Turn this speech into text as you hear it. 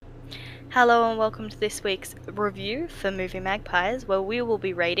Hello and welcome to this week's review for Movie Magpies, where we will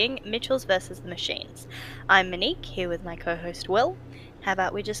be rating Mitchells vs. the Machines. I'm Monique, here with my co-host Will. How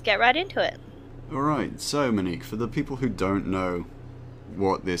about we just get right into it? Alright, so Monique, for the people who don't know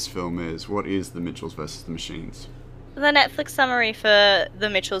what this film is, what is The Mitchells vs. the Machines? The Netflix summary for The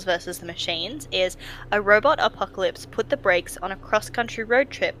Mitchells vs. the Machines is a robot apocalypse put the brakes on a cross-country road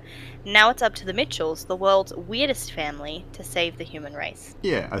trip. Now it's up to the Mitchells, the world's weirdest family, to save the human race.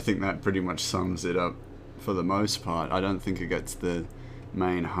 Yeah, I think that pretty much sums it up for the most part. I don't think it gets the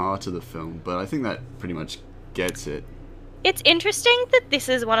main heart of the film, but I think that pretty much gets it. It's interesting that this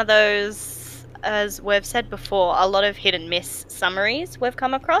is one of those, as we've said before, a lot of hit and miss summaries we've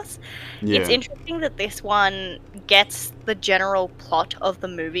come across. Yeah. It's interesting that this one gets the general plot of the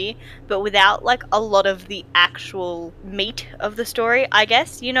movie, but without like a lot of the actual meat of the story, I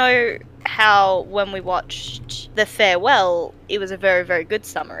guess. You know how when we watched The Farewell, it was a very, very good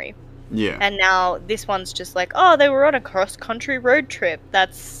summary. Yeah. And now this one's just like, oh, they were on a cross-country road trip.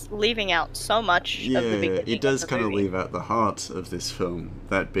 That's leaving out so much of the beginning It does of the kind of movie. leave out the heart of this film,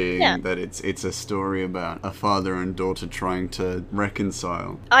 that being Yeah. that it's a story about a father and daughter trying to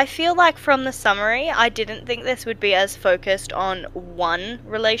reconcile. I feel like from the summary, I didn't think this would be as focused on one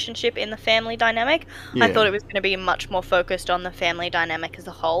relationship in the family dynamic. Yeah. I thought it was going to be much more focused on the family dynamic as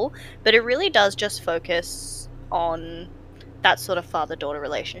a whole, but it really does just focus on that sort of father-daughter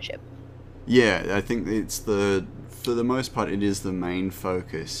relationship. Yeah, I think for the most part, it is the main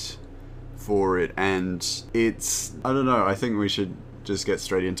focus for it, and I don't know, I think we should just get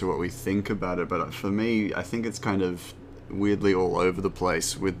straight into what we think about it, but for me, I think it's kind of weirdly all over the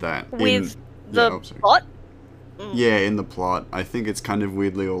place with that. With Yeah, the sorry. plot? Yeah, in the plot, I think it's kind of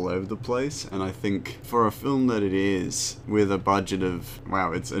weirdly all over the place, and I think for a film that it is, with a budget of,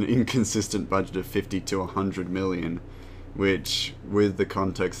 wow, it's an inconsistent budget of 50 to 100 million, which, with the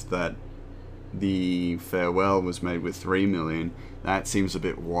context that The Farewell was made with 3 million, that seems a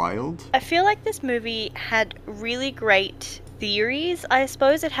bit wild. I feel like this movie had really great theories. I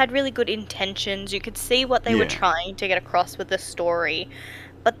suppose it had really good intentions. You could see what they were Yeah. trying to get across with the story,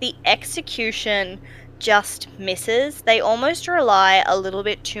 but the execution just misses. They almost rely a little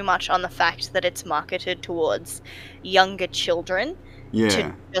bit too much on the fact that it's marketed towards younger children Yeah.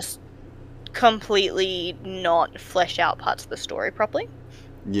 to just completely not flesh out parts of the story properly.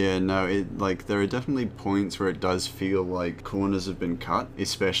 Yeah, no, there are definitely points where it does feel like corners have been cut,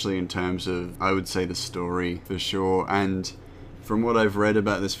 especially in terms of, I would say, the story, for sure, and from what I've read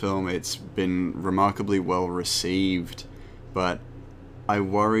about this film, it's been remarkably well received, but I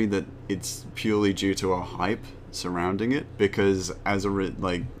worry that it's purely due to a hype surrounding it, because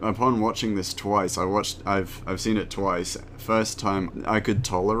upon watching this twice, I've seen it twice. First time I could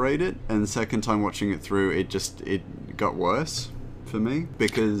tolerate it, and second time watching it through, it got worse for me,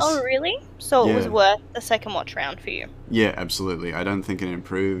 because Oh, really? So it was Yeah. worth the second watch round for you? yeah, absolutely. I don't think it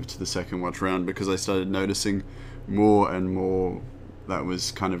improved the second watch round, because I started noticing more and more that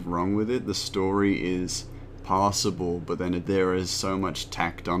was kind of wrong with it. The story is passable, but then there is so much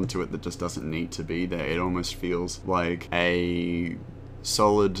tacked onto it that just doesn't need to be there. It almost feels like a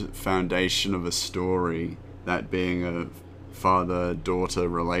solid foundation of a story, that being a father-daughter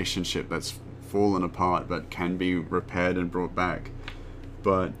relationship that's fallen apart but can be repaired and brought back.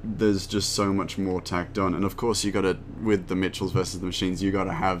 But there's just so much more tacked on, and of course with the Mitchells versus the Machines, you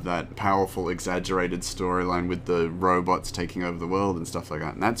gotta have that powerful, exaggerated storyline with the robots taking over the world and stuff like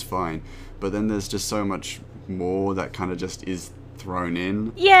that, and that's fine. But then there's just so much more that kind of just is thrown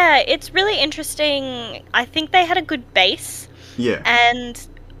in. Yeah, it's really interesting. I think they had a good base. Yeah. And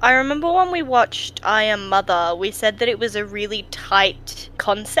I remember when we watched I Am Mother, we said that it was a really tight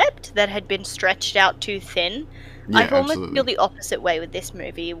concept that had been stretched out too thin. Yeah, I almost absolutely. feel the opposite way with this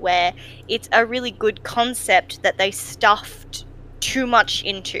movie, where it's a really good concept that they stuffed too much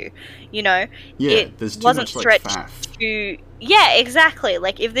into, you know? Yeah, It there's too wasn't much, like, stretched faff. to... Yeah, exactly.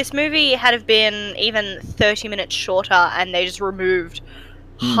 Like, if this movie had have been even 30 minutes shorter and they just removed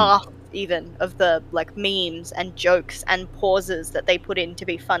half even of the, like, memes and jokes and pauses that they put in to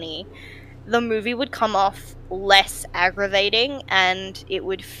be funny, the movie would come off less aggravating and it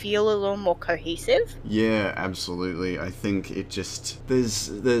would feel a little more cohesive. Yeah, absolutely. I think it just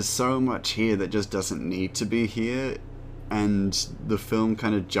there's so much here that just doesn't need to be here, and the film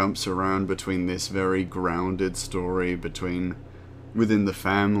kind of jumps around between this very grounded story within the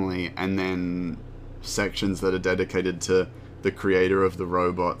family, and then sections that are dedicated to the creator of the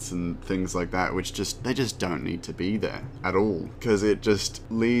robots and things like that, which they just don't need to be there at all, because it just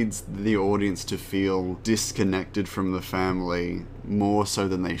leads the audience to feel disconnected from the family more so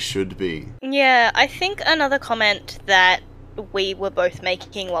than they should be. Yeah, I think another comment that we were both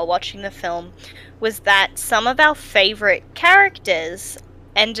making while watching the film was that some of our favorite characters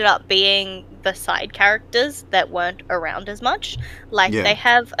ended up being the side characters that weren't around as much. Like, Yeah. they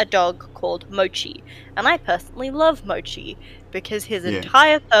have a dog called Mochi, and I personally love Mochi because his Yeah.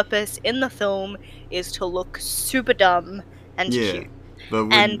 entire purpose in the film is to look super dumb and Yeah. cute.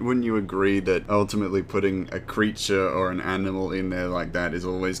 But And- wouldn't you agree that ultimately putting a creature or an animal in there like that is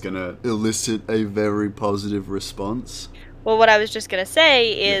always going to elicit a very positive response? Well, what I was just going to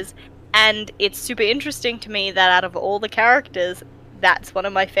say is, and it's super interesting to me that out of all the characters, that's one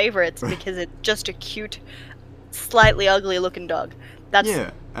of my favorites because it's just a cute, slightly ugly looking dog. That's all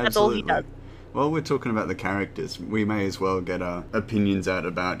he absolutely. does. While we're talking about the characters, we may as well get our opinions out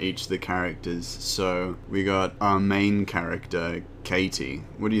about each of the characters. So, we got our main character, Katie.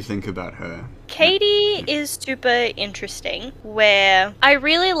 What do you think about her? Katie is super interesting, where I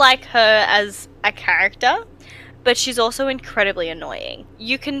really like her as a character, but she's also incredibly annoying.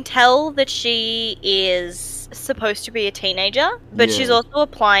 You can tell that she is supposed to be a teenager, but she's Yeah. also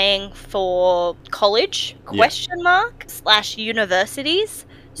applying for college, / universities.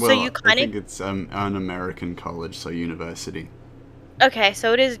 So Well, you I kind think it's an American college, so university. Okay,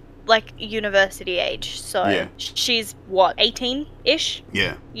 so it is like university age. So Yeah. she's what, 18-ish?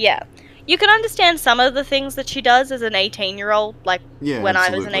 Yeah. Yeah. You can understand some of the things that she does as an 18-year-old. Like, Yeah, when I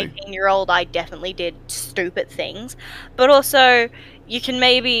was an absolutely. 18-year-old, I definitely did stupid things. But also, you can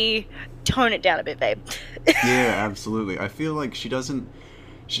maybe tone it down a bit, babe. Yeah, absolutely. I feel like she doesn't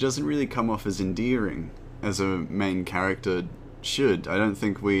really come off as endearing as a main character should. I don't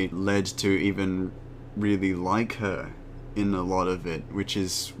think we led to even really like her in a lot of it, which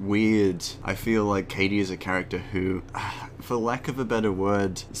is weird. I feel like Katie is a character who, for lack of a better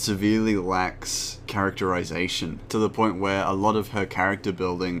word, severely lacks characterization, to the point where a lot of her character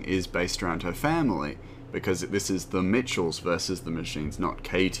building is based around her family, because this is the Mitchells versus the machines, not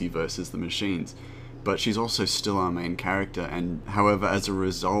Katie versus the machines. But she's also still our main character, and however, as a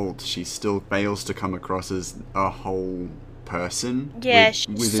result, she still fails to come across as a whole person Yeah, within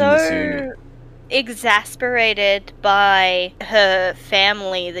she's this so unit. exasperated by her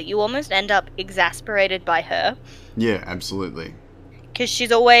family that you almost end up exasperated by her. Yeah, absolutely. Because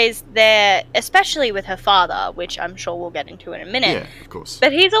she's always there, especially with her father, which I'm sure we'll get into in a minute. Yeah, of course.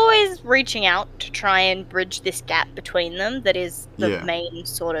 But he's always reaching out to try and bridge this gap between them that is the Yeah. main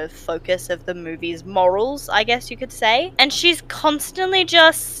sort of focus of the movie's morals, I guess you could say. And she's constantly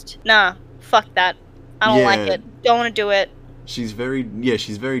just, nah, fuck that. I don't like Yeah. it. Don't want to do it. She's very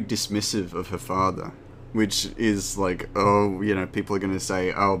dismissive of her father, which is like, oh, people are going to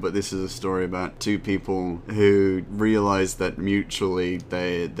say, oh, but this is a story about two people who realize that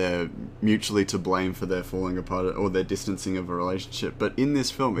they're mutually to blame for their falling apart or their distancing of a relationship. But in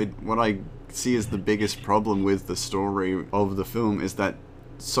this film, what I see as the biggest problem with the story of the film is that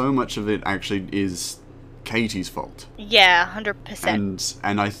so much of it actually is Katie's fault. Yeah, 100%.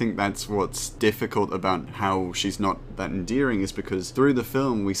 And I think that's what's difficult about how she's not that endearing, is because through the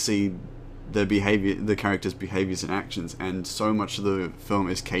film we see the characters' behaviors and actions, and so much of the film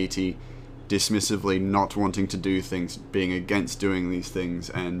is Katie dismissively not wanting to do things, being against doing these things,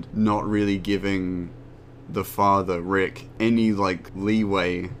 and not really giving the father, Rick, any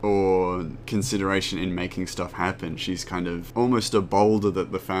leeway or consideration in making stuff happen. She's kind of almost a boulder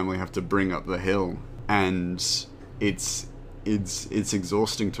that the family have to bring up the hill, and it's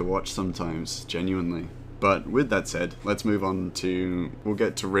exhausting to watch sometimes, genuinely. But with that said, let's move on we'll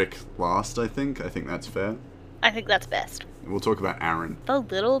get to Rick last, I think that's fair. I think that's best. We'll talk about Aaron. The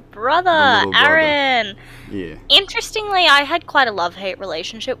little brother, The little brother. Aaron. Yeah. Interestingly, I had quite a love-hate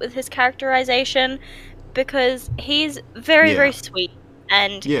relationship with his characterization because he's very, Yeah. very sweet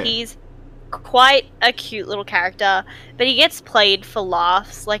and Yeah. he's quite a cute little character, but he gets played for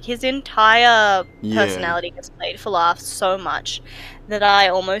laughs. Like, his entire Yeah. personality gets played for laughs so much that I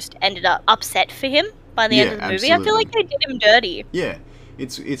almost ended up upset for him by the end Yeah, of the movie. I feel like they did him dirty. Yeah.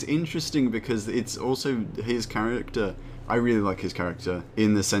 It's interesting because it's also his character. I really like his character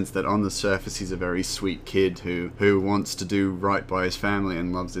in the sense that on the surface he's a very sweet kid who wants to do right by his family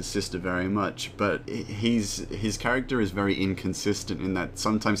and loves his sister very much, but his character is very inconsistent in that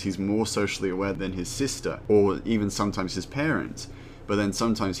sometimes he's more socially aware than his sister, or even sometimes his parents, but then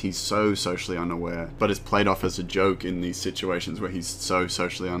sometimes he's so socially unaware, but it's played off as a joke in these situations where he's so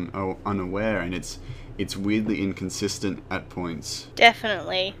socially unaware, and it's weirdly inconsistent at points.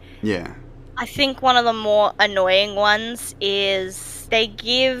 Definitely. Yeah. I think one of the more annoying ones is they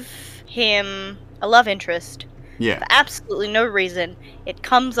give him a love interest Yeah. for absolutely no reason. It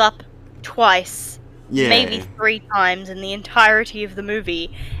comes up twice, Yeah. maybe 3 times in the entirety of the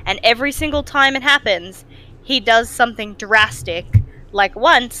movie, and every single time it happens, he does something drastic, like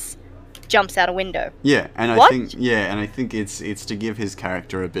once, jumps out a window. Yeah, and What? I think it's to give his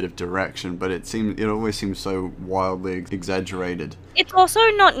character a bit of direction, but it always seems so wildly exaggerated. It's also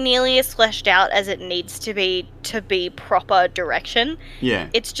not nearly as fleshed out as it needs to be proper direction. Yeah.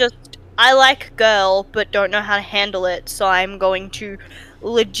 It's just, I like girl, but don't know how to handle it, so I'm going to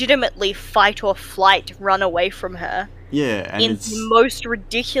legitimately fight or flight run away from her. Yeah, and in it's the most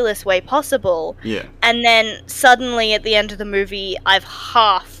ridiculous way possible. yeah. And then suddenly at the end of the movie, I've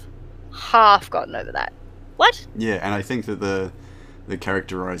half gotten over that. What? Yeah, and I think that the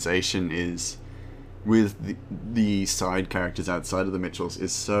characterization is with the side characters outside of the Mitchells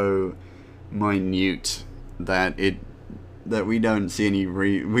is so minute that we don't see any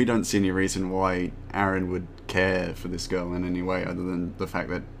reason why Aaron would care for this girl in any way other than the fact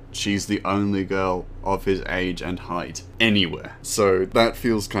that she's the only girl of his age and height anywhere. So that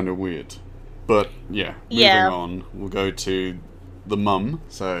feels kind of weird. But yeah, moving on, we'll go to the mum.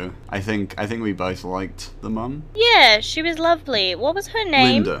 So I think we both liked the mum. Yeah, she was lovely. What was her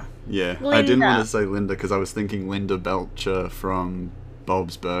name? Linda. Yeah, Linda. I didn't want to say Linda because I was thinking Linda Belcher from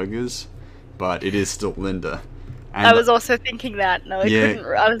Bob's Burgers, but it is still Linda. And I was also thinking that. No, I couldn't.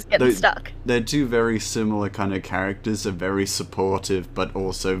 I was getting stuck. They're two very similar kind of characters. A very supportive, but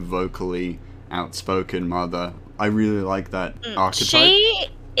also vocally outspoken mother. I really like that archetype. She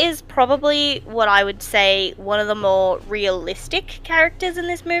is probably what I would say one of the more realistic characters in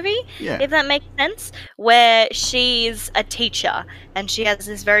this movie, if that makes sense, where she's a teacher and she has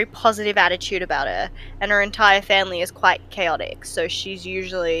this very positive attitude about her, and her entire family is quite chaotic, so she's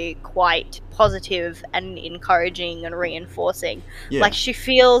usually quite positive and encouraging and reinforcing. Like, she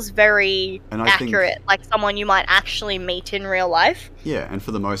feels very accurate, like someone you might actually meet in real life. Yeah, and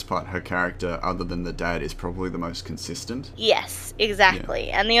for the most part, her character, other than the dad, is probably the most consistent. Yes, exactly.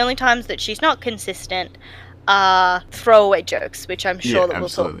 Yeah. And the only times that she's not consistent are throwaway jokes, which I'm sure that we'll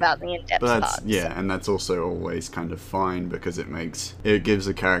talk about in the in-depth parts. Yeah, and that's also always kind of fine because it gives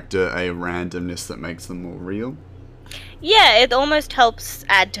a character a randomness that makes them more real. Yeah, it almost helps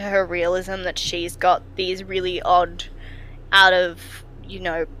add to her realism that she's got these really odd, out of,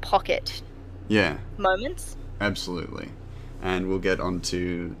 pocket moments. Absolutely. And we'll get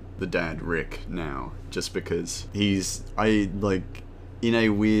onto the dad, Rick, now, just because in a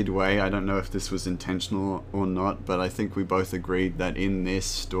weird way, I don't know if this was intentional or not, but I think we both agreed that in this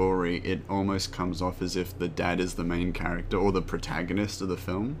story, it almost comes off as if the dad is the main character or the protagonist of the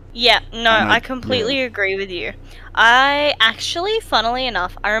film. Yeah, no, I completely agree with you. I actually, funnily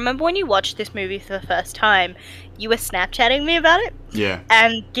enough, I remember when you watched this movie for the first time, you were Snapchatting me about it. Yeah.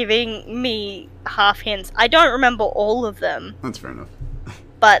 And giving me half hints. I don't remember all of them. That's fair enough.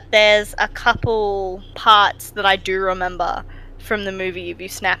 But there's a couple parts that I do remember from the movie of you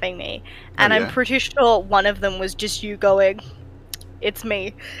snapping me, and I'm pretty sure one of them was just you going, "It's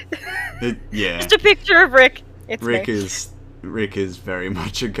me." Just a picture of Rick. Rick is very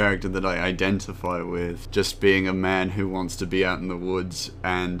much a character that I identify with, just being a man who wants to be out in the woods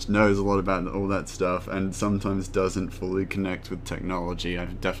and knows a lot about all that stuff and sometimes doesn't fully connect with technology. I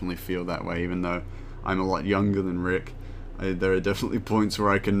definitely feel that way, even though I'm a lot younger than Rick. There are definitely points where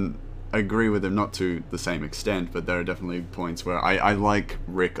I can agree with him, not to the same extent, but there are definitely points where I like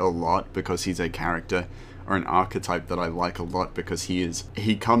Rick a lot because he's a character or an archetype that I like a lot because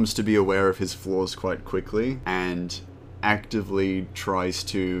he comes to be aware of his flaws quite quickly and actively tries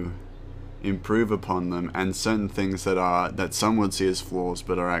to improve upon them, and certain things that some would see as flaws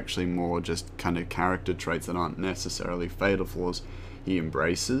but are actually more just kind of character traits that aren't necessarily fatal flaws, he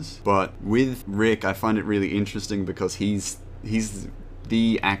embraces. But with Rick, I find it really interesting because he's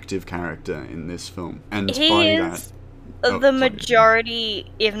the active character in this film, and by that, the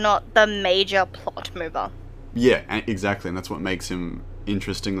majority, if not the major plot mover. Yeah, exactly, and that's what makes him,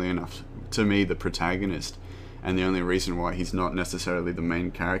 interestingly enough, to me, the protagonist. And the only reason why he's not necessarily the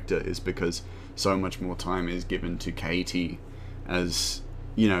main character is because so much more time is given to Katie, as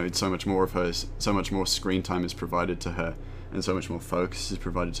so much more screen time is provided to her, and so much more focus is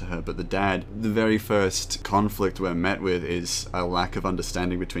provided to her. But the dad, the very first conflict we're met with is a lack of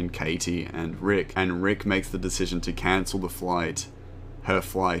understanding between Katie and Rick makes the decision to cancel her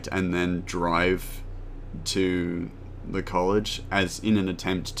flight, and then drive to the college as in an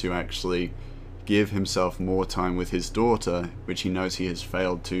attempt to actually give himself more time with his daughter, which he knows he has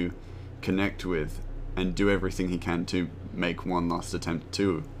failed to connect with, and do everything he can to make one last attempt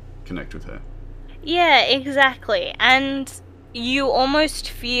to connect with her. Yeah, exactly. And you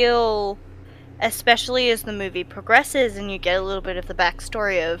almost feel, especially as the movie progresses and you get a little bit of the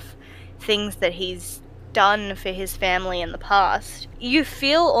backstory of things that he's done for his family in the past, you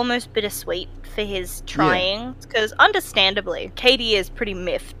feel almost bittersweet for his trying, because understandably, Katie is pretty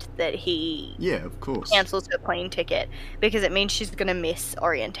miffed that he Yeah, of course. cancels her plane ticket, because it means she's going to miss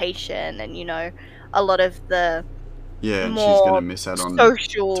orientation and, you know, a lot of the Yeah, and she's more going to miss out on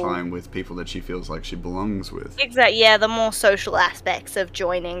social time with people that she feels like she belongs with. Exactly, yeah, the more social aspects of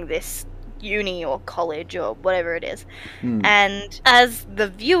joining this uni or college or whatever it is. And as the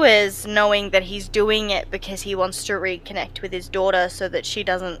viewers, knowing that he's doing it because he wants to reconnect with his daughter so that she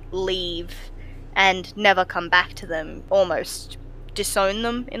doesn't leave and never come back to them, almost disown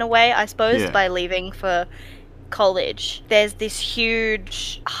them in a way, I suppose, Yeah. by leaving for college, there's this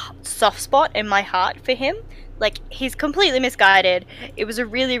huge soft spot in my heart for him. Like, he's completely misguided. It was a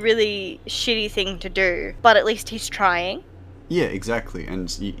really, really shitty thing to do, but at least he's trying. Yeah, exactly, and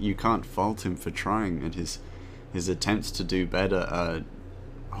you can't fault him for trying, and his attempts to do better are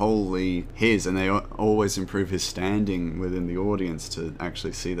wholly his, and they always improve his standing within the audience to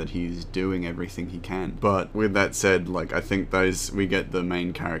actually see that he's doing everything he can. But with that said, like, I think we get the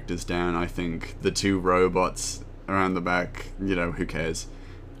main characters down. I think the two robots around the back, you know, who cares?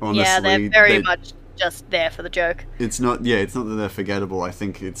 Honestly, yeah, they're very much just there for the joke. It's not that they're forgettable. I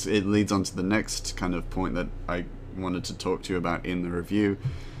think it leads on to the next kind of point that I wanted to talk to you about in the review,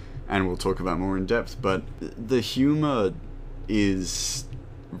 and we'll talk about more in depth, but the humor is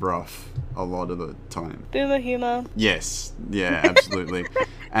rough a lot of the time. Boomer humor. Yes, yeah, absolutely.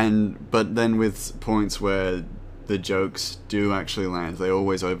 But then with points where the jokes do actually land, they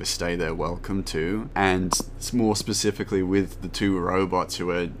always overstay their welcome too, and more specifically with the two robots who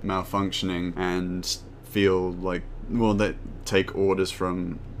are malfunctioning and feel like, well, that take orders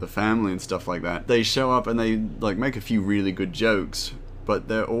from the family and stuff like that. They show up and they like make a few really good jokes, but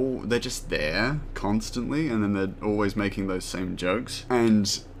they're just there constantly, and then they're always making those same jokes.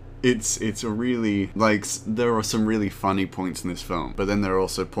 And it's a really, like, there are some really funny points in this film, but then there are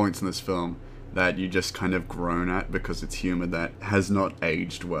also points in this film that you just kind of groan at because it's humor that has not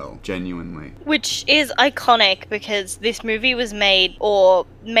aged well, genuinely. Which is iconic because this movie was made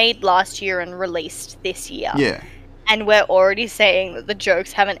last year and released this year. Yeah. And we're already saying that the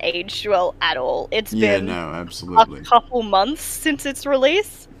jokes haven't aged well at all. It's been absolutely a couple months since its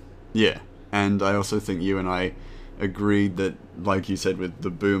release. Yeah. And I also think you and I agreed that, like you said, with the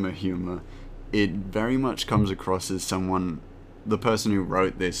boomer humor, it very much comes across as the person who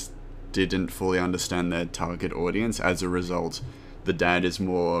wrote this didn't fully understand their target audience. As a result, the dad is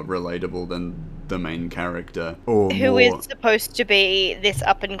more relatable than the main character. Who is supposed to be this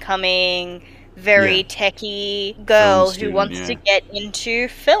up-and-coming, very techie girl who wants to get into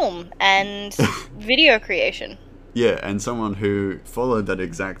film and video creation. Yeah, and someone who followed that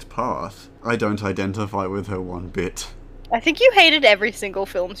exact path. I don't identify with her one bit. I think you hated every single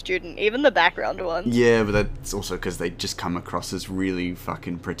film student, even the background ones. Yeah, but that's also because they just come across as really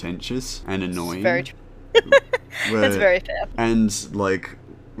fucking pretentious and annoying. Very that's very fair. And, like,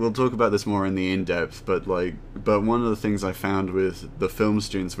 we'll talk about this more in the in-depth, but one of the things I found with the film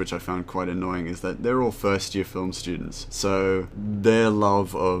students, which I found quite annoying, is that they're all first-year film students. So their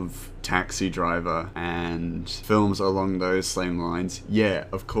love of Taxi Driver and films along those same lines, yeah,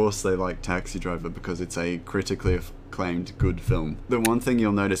 of course they like Taxi Driver because it's a critically acclaimed good film. The one thing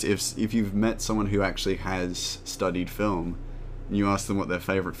you'll notice, if you've met someone who actually has studied film, and you ask them what their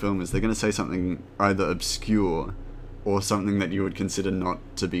favourite film is, they're going to say something either obscure or something that you would consider not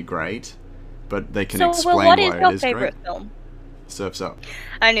to be great, but they can explain why it is great. What is your favourite film? Surf's Up.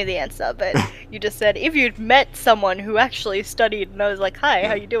 I knew the answer, but you just said if you'd met someone who actually studied, and I was like, "Hi,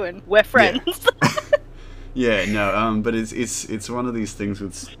 how you doing? We're friends." Yeah, no, but it's one of these things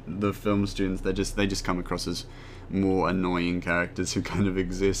with the film students. They just come across as more annoying characters who kind of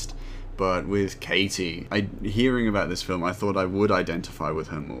exist. But with Katie, hearing about this film, I thought I would identify with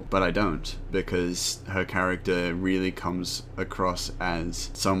her more, but I don't, because her character really comes across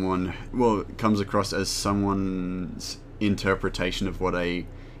as someone's interpretation of what a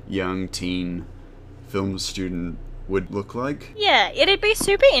young teen film student would look like. Yeah, it'd be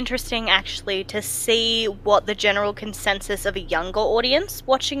super interesting actually to see what the general consensus of a younger audience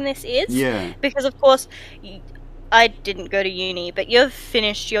watching this is. Yeah. Because of course, I didn't go to uni, but you've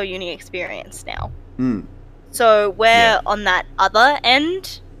finished your uni experience now. So we're on that other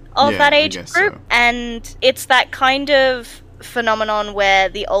end of that age group, and it's that kind of phenomenon where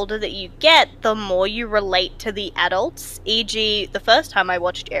the older that you get, the more you relate to the adults. E.g., the first time I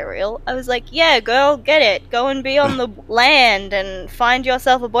watched Ariel, I was like, yeah, girl, get it. Go and be on the land and find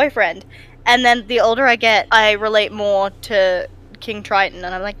yourself a boyfriend. And then the older I get, I relate more to King Triton,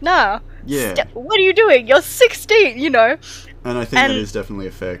 and I'm like, nah. Yeah. What are you doing? You're 16, you know? And I think that And is definitely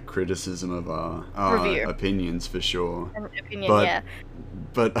a fair criticism of our review. opinions, for sure. An opinion, But yeah.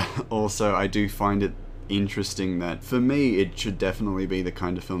 but also I do find it interesting that for me it should definitely be the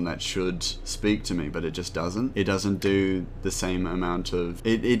kind of film that should speak to me, but it just doesn't. It doesn't do the same amount of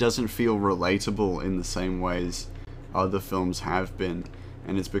it doesn't feel relatable in the same ways other films have been.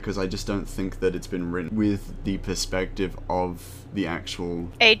 And it's because I just don't think that it's been written with the perspective of the actual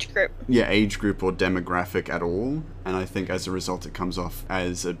Age group. age group or demographic at all. And I think as a result it comes off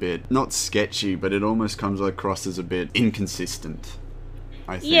as a bit, not sketchy, but it almost comes across as a bit inconsistent,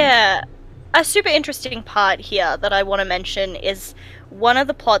 I think. Yeah. A super interesting part here that I want to mention is one of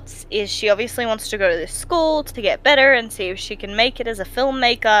the plots is she obviously wants to go to this school to get better and see if she can make it as a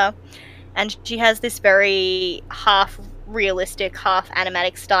filmmaker. And she has this very half realistic, half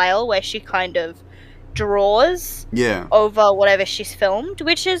animatic style where she kind of draws Yeah. over whatever she's filmed,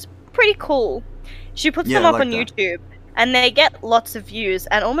 which is pretty cool. She puts Yeah, them I up like on that. YouTube and they get lots of views,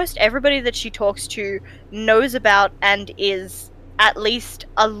 and almost everybody that she talks to knows about and is at least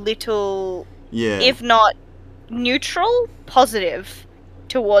a little, Yeah. if not neutral, positive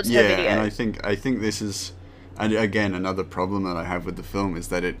towards her Yeah, video. and I think this is, and again, another problem that I have with the film is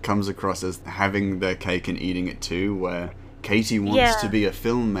that it comes across as having their cake and eating it too, where Katie wants Yeah. to be a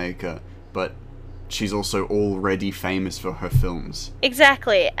filmmaker, but she's also already famous for her films.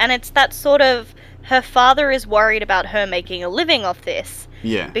 Exactly, and it's that sort of, her father is worried about her making a living off this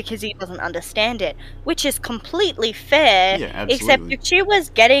Yeah. because he doesn't understand it, which is completely fair. Yeah, Except absolutely. if she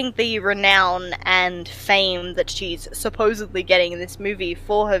was getting the renown and fame that she's supposedly getting in this movie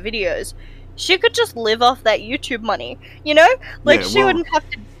for her videos, she could just live off that YouTube money, you know? Like, Yeah, she well- wouldn't have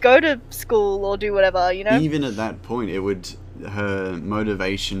to go to school or do whatever, you know? Even at that point, it would, her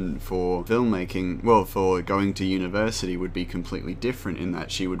motivation for filmmaking, well, for going to university would be completely different in that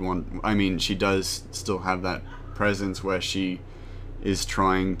she would want, I mean, she does still have that presence where she is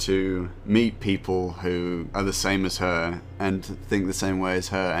trying to meet people who are the same as her and think the same way as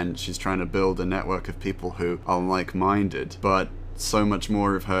her, and she's trying to build a network of people who are like-minded, but so much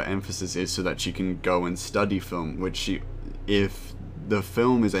more of her emphasis is so that she can go and study film, which she, if the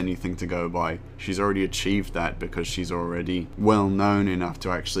film is anything to go by, she's already achieved that because she's already well known enough to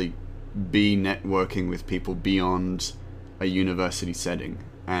actually be networking with people beyond a university setting.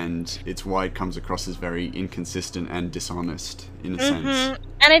 And it's why it comes across as very inconsistent and dishonest in a sense.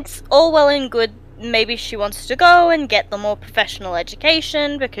 And it's all well and good. Maybe she wants to go and get the more professional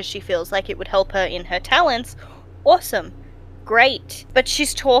education because she feels like it would help her in her talents. Awesome. Great. But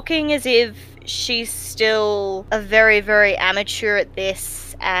she's talking as if she's still a very, very amateur at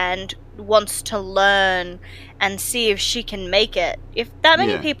this and wants to learn and see if she can make it. If that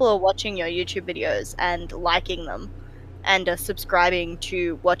many Yeah. people are watching your YouTube videos and liking them and are subscribing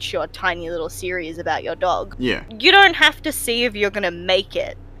to watch your tiny little series about your dog, Yeah. you don't have to see if you're gonna make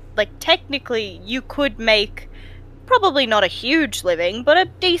it. Like, technically, you could make probably not a huge living, but a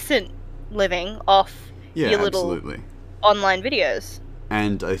decent living off Yeah, your little absolutely. online videos.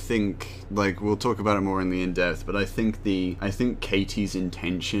 And I think, like, we'll talk about it more in the in-depth, but I think Katie's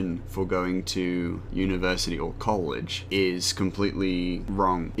intention for going to university or college is completely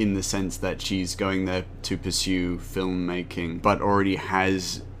wrong, in the sense that she's going there to pursue filmmaking, but already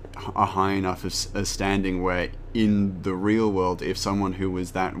has a high enough of a standing where in the real world, if someone who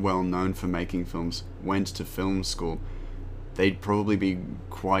was that well known for making films went to film school, they'd probably be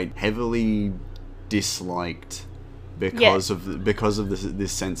quite heavily disliked because of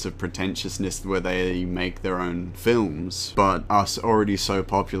this sense of pretentiousness where they make their own films, but are already so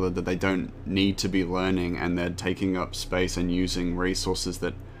popular that they don't need to be learning, and they're taking up space and using resources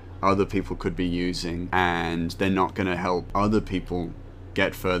that other people could be using, and they're not going to help other people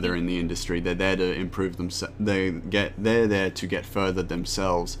get further in the industry. They're there to improve themselves. They're there to get further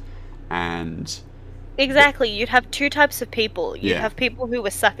themselves, and Exactly, you'd have two types of people. You'd Yeah. have people who were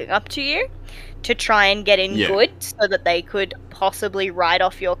sucking up to you to try and get in Yeah. good so that they could possibly ride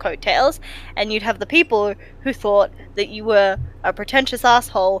off your coattails, and you'd have the people who thought that you were a pretentious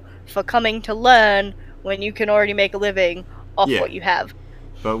asshole for coming to learn when you can already make a living off Yeah. what you have.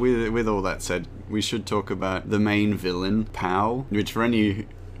 But with all that said, we should talk about the main villain, Pal, which for any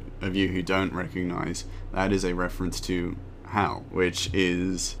of you who don't recognize, that is a reference to Hal, which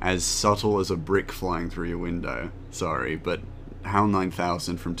is as subtle as a brick flying through your window. Sorry, but HAL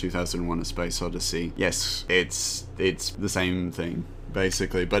 9000 from 2001: A Space Odyssey. Yes, it's the same thing,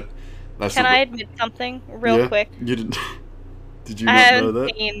 basically, but that's Can not I the- admit something real Yeah? quick? You didn't... Did you I not know haven't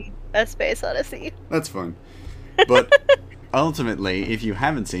that? seen A Space Odyssey. That's fine. But ultimately, if you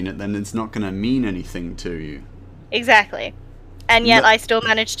haven't seen it, then it's not going to mean anything to you. Exactly. And yet No- I still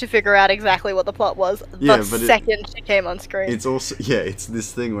managed to figure out exactly what the plot was Yeah, the but second she came on screen. it's also, yeah, it's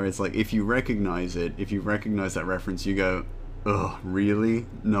this thing where it's like, if you recognize it, if you recognize that reference, you go, ugh, really?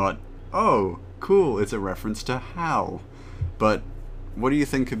 Not, oh, cool, it's a reference to Hal. But what do you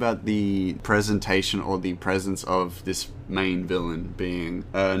think about the presentation or the presence of this main villain being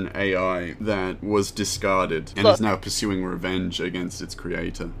an AI that was discarded and Look. is now pursuing revenge against its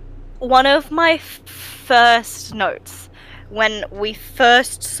creator? One of my first notes when we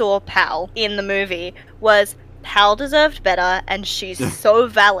first saw Pal in the movie was Pal deserved better and she's so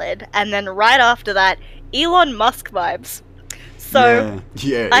valid, and then right after that, Elon Musk vibes. So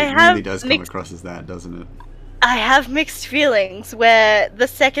yeah, I it have really does come across as that, doesn't it? I have mixed feelings where the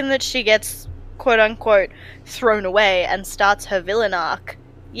second that she gets quote unquote thrown away and starts her villain arc,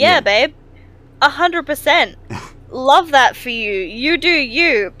 yeah. Babe, 100%. Love that for you. You do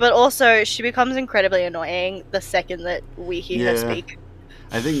you, but also she becomes incredibly annoying the second that we hear her speak.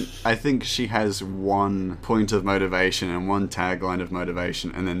 I think she has one point of motivation and one tagline of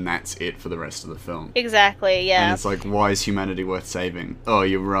motivation, and then that's it for the rest of the film. Exactly, yeah. And it's like, why is humanity worth saving? Oh,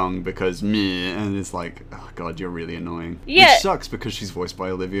 you're wrong because me. And it's like, oh god, you're really annoying. Yeah. Which sucks because she's voiced by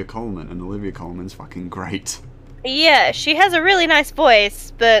Olivia Colman, and Olivia Colman's fucking great. Yeah, she has a really nice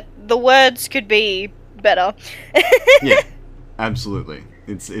voice, but the words could be better. Yeah, absolutely.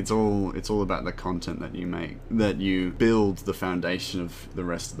 It's all about the content that you make, that you build the foundation of the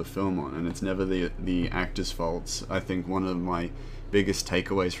rest of the film on, and it's never the actor's faults. I think one of my biggest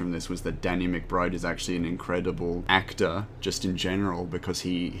takeaways from this was that Danny McBride is actually an incredible actor, just in general, because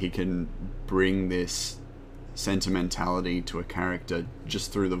he can bring this sentimentality to a character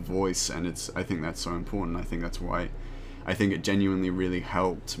just through the voice, and I think that's so important. I think that's why I think it genuinely really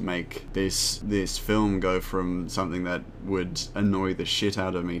helped make this film go from something that would annoy the shit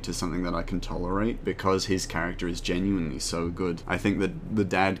out of me to something that I can tolerate, because his character is genuinely so good. I think that the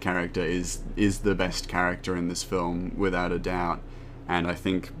dad character is the best character in this film, without a doubt, and I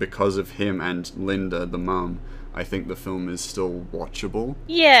think because of him and Linda, the mum, I think the film is still watchable.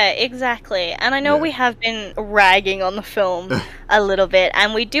 Yeah, exactly. And I know we have been ragging on the film a little bit,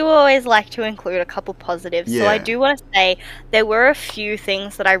 and we do always like to include a couple positives. So I do want to say there were a few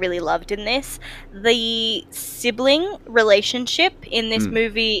things that I really loved in this. The sibling relationship in this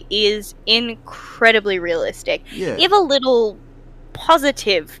movie is incredibly realistic. Yeah. If a little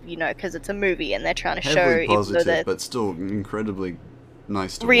positive, because it's a movie and they're trying to Heavily show... positive, but still incredibly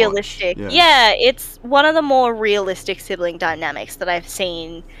nice to realistic. watch. Yeah, it's one of the more realistic sibling dynamics that I've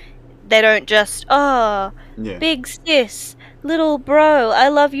seen. They don't just, big sis, little bro, I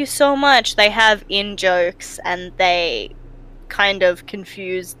love you so much. They have in-jokes, and they kind of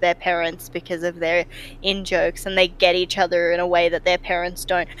confuse their parents because of their in-jokes, and they get each other in a way that their parents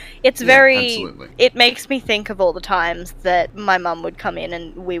don't. It's absolutely. It makes me think of all the times that my mum would come in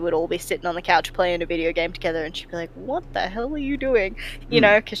and we would all be sitting on the couch playing a video game together, and she'd be like, what the hell are you doing?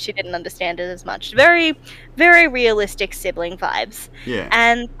 Because she didn't understand it as much. Very, very realistic sibling vibes. Yeah.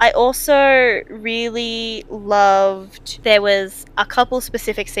 And I also really loved, there was a couple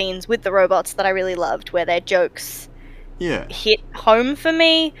specific scenes with the robots that I really loved, where their jokes hit home for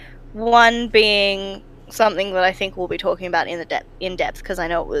me. One being something that I think we'll be talking about in depth, because I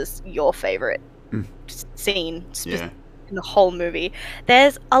know it was your favorite scene in the whole movie.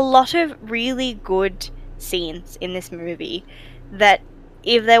 There's a lot of really good scenes in this movie that,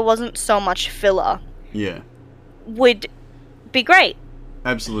 if there wasn't so much filler, would be great.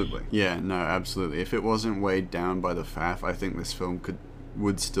 Absolutely. Yeah, no, absolutely. If it wasn't weighed down by the faff, I think this film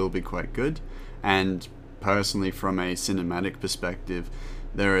would still be quite good. And personally, from a cinematic perspective,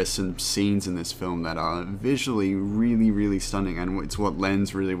 there are some scenes in this film that are visually really, really stunning, and it's what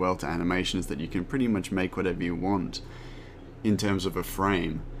lends really well to animation, is that you can pretty much make whatever you want in terms of a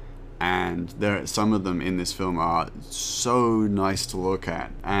frame. And some of them in this film are so nice to look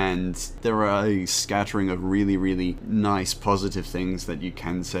at, and there are a scattering of really, really nice positive things that you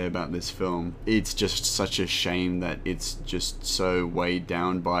can say about this film. It's just such a shame that it's just so weighed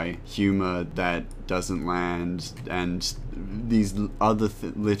down by humor that doesn't land, and these other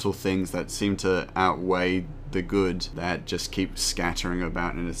little things that seem to outweigh the good that just keep scattering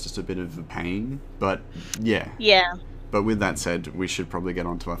about, and it's just a bit of a pain. But yeah. But with that said, we should probably get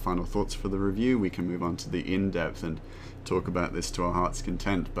on to our final thoughts for the review. We can move on to the in-depth and talk about this to our heart's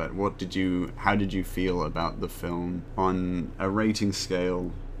content. But how did you feel about the film on a rating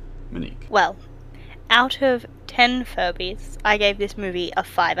scale, Monique? Well, out of 10 Furbies, I gave this movie a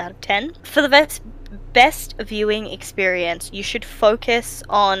 5 out of 10. For the best viewing experience, you should focus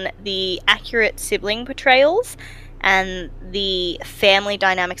on the accurate sibling portrayals and the family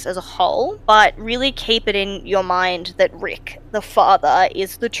dynamics as a whole, but really keep it in your mind that Rick, the father,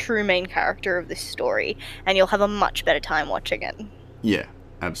 is the true main character of this story, and you'll have a much better time watching it. Yeah,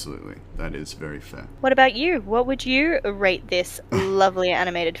 absolutely. That is very fair. What about you? What would you rate this lovely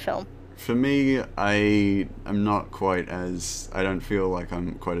animated film? For me, I am not quite as... I don't feel like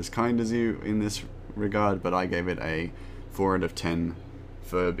I'm quite as kind as you in this regard, but I gave it a 4 out of 10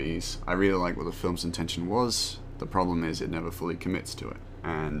 Furbies. I really like what the film's intention was. The problem is it never fully commits to it,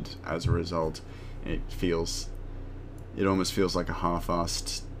 and as a result, it almost feels like a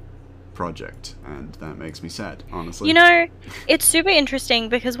half-assed project, and that makes me sad, honestly. You know, it's super interesting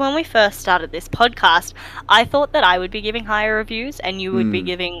because when we first started this podcast, I thought that I would be giving higher reviews and you would be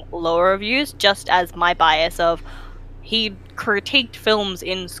giving lower reviews, just as my bias of he critiqued films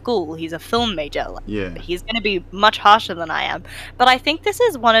in school. He's a film major. Yeah. He's going to be much harsher than I am. But I think this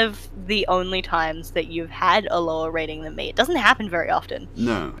is one of the only times that you've had a lower rating than me. It doesn't happen very often.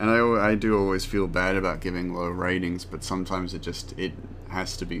 No, and I do always feel bad about giving low ratings, but sometimes it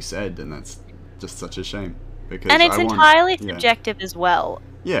has to be said, and that's just such a shame. And it's entirely subjective as well.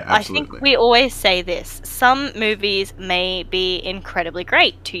 Yeah, absolutely. I think we always say this. Some movies may be incredibly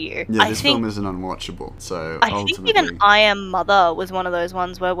great to you. Yeah, this film isn't unwatchable, so I think even I Am Mother was one of those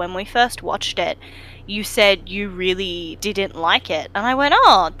ones where when we first watched it, you said you really didn't like it. And I went,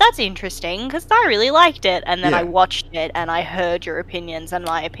 oh, that's interesting, because I really liked it. And then I watched it, and I heard your opinions, and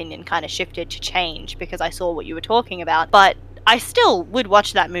my opinion kind of shifted to change, because I saw what you were talking about. But I still would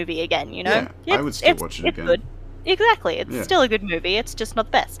watch that movie again, you know? Yeah, I would still watch it again. Good. Exactly. It's still a good movie. It's just not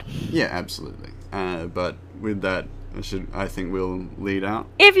the best. Yeah, absolutely. But with that, I think we'll lead out.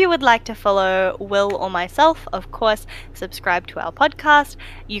 If you would like to follow Will or myself, of course, subscribe to our podcast.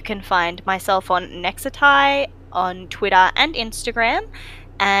 You can find myself on Nexitai on Twitter and Instagram.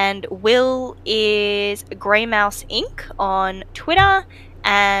 And Will is Grey Mouse Inc. on Twitter.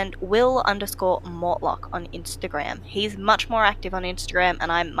 And Will_Mortlock on Instagram. He's much more active on Instagram,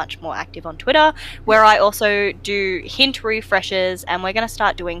 and I'm much more active on Twitter, where I also do hint refreshes, and we're going to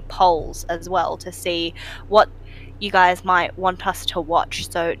start doing polls as well to see what you guys might want us to watch.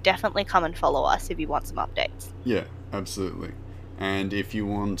 So definitely come and follow us if you want some updates. Yeah, absolutely. And if you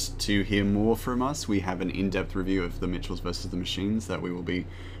want to hear more from us, we have an in-depth review of The Mitchells vs. the Machines that we will be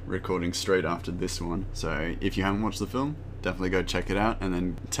recording straight after this one. So if you haven't watched the film, definitely go check it out, and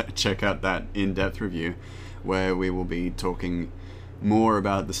then check out that in-depth review where we will be talking more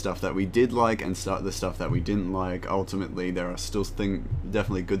about the stuff that we did like and the stuff that we didn't like. Ultimately, there are still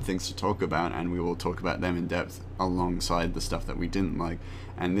definitely good things to talk about, and we will talk about them in depth alongside the stuff that we didn't like.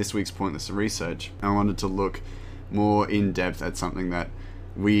 And this week's Pointless Research, I wanted to look more in depth at something that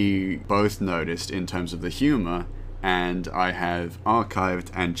we both noticed in terms of the humor, and I have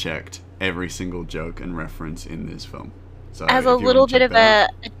archived and checked every single joke and reference in this film. So as a little bit of a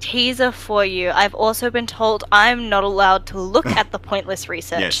teaser for you, I've also been told I'm not allowed to look at the Pointless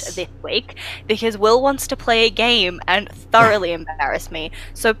Research this week because Will wants to play a game and thoroughly embarrass me.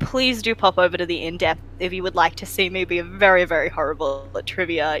 So please do pop over to the in-depth if you would like to see me be very, very horrible at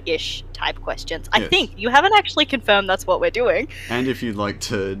trivia-ish type questions. I think you haven't actually confirmed that's what we're doing. And if you'd like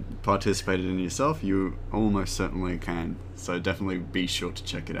to participate in it yourself, you almost certainly can. So definitely be sure to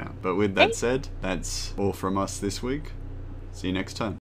check it out. But with that said, that's all from us this week. See you next time.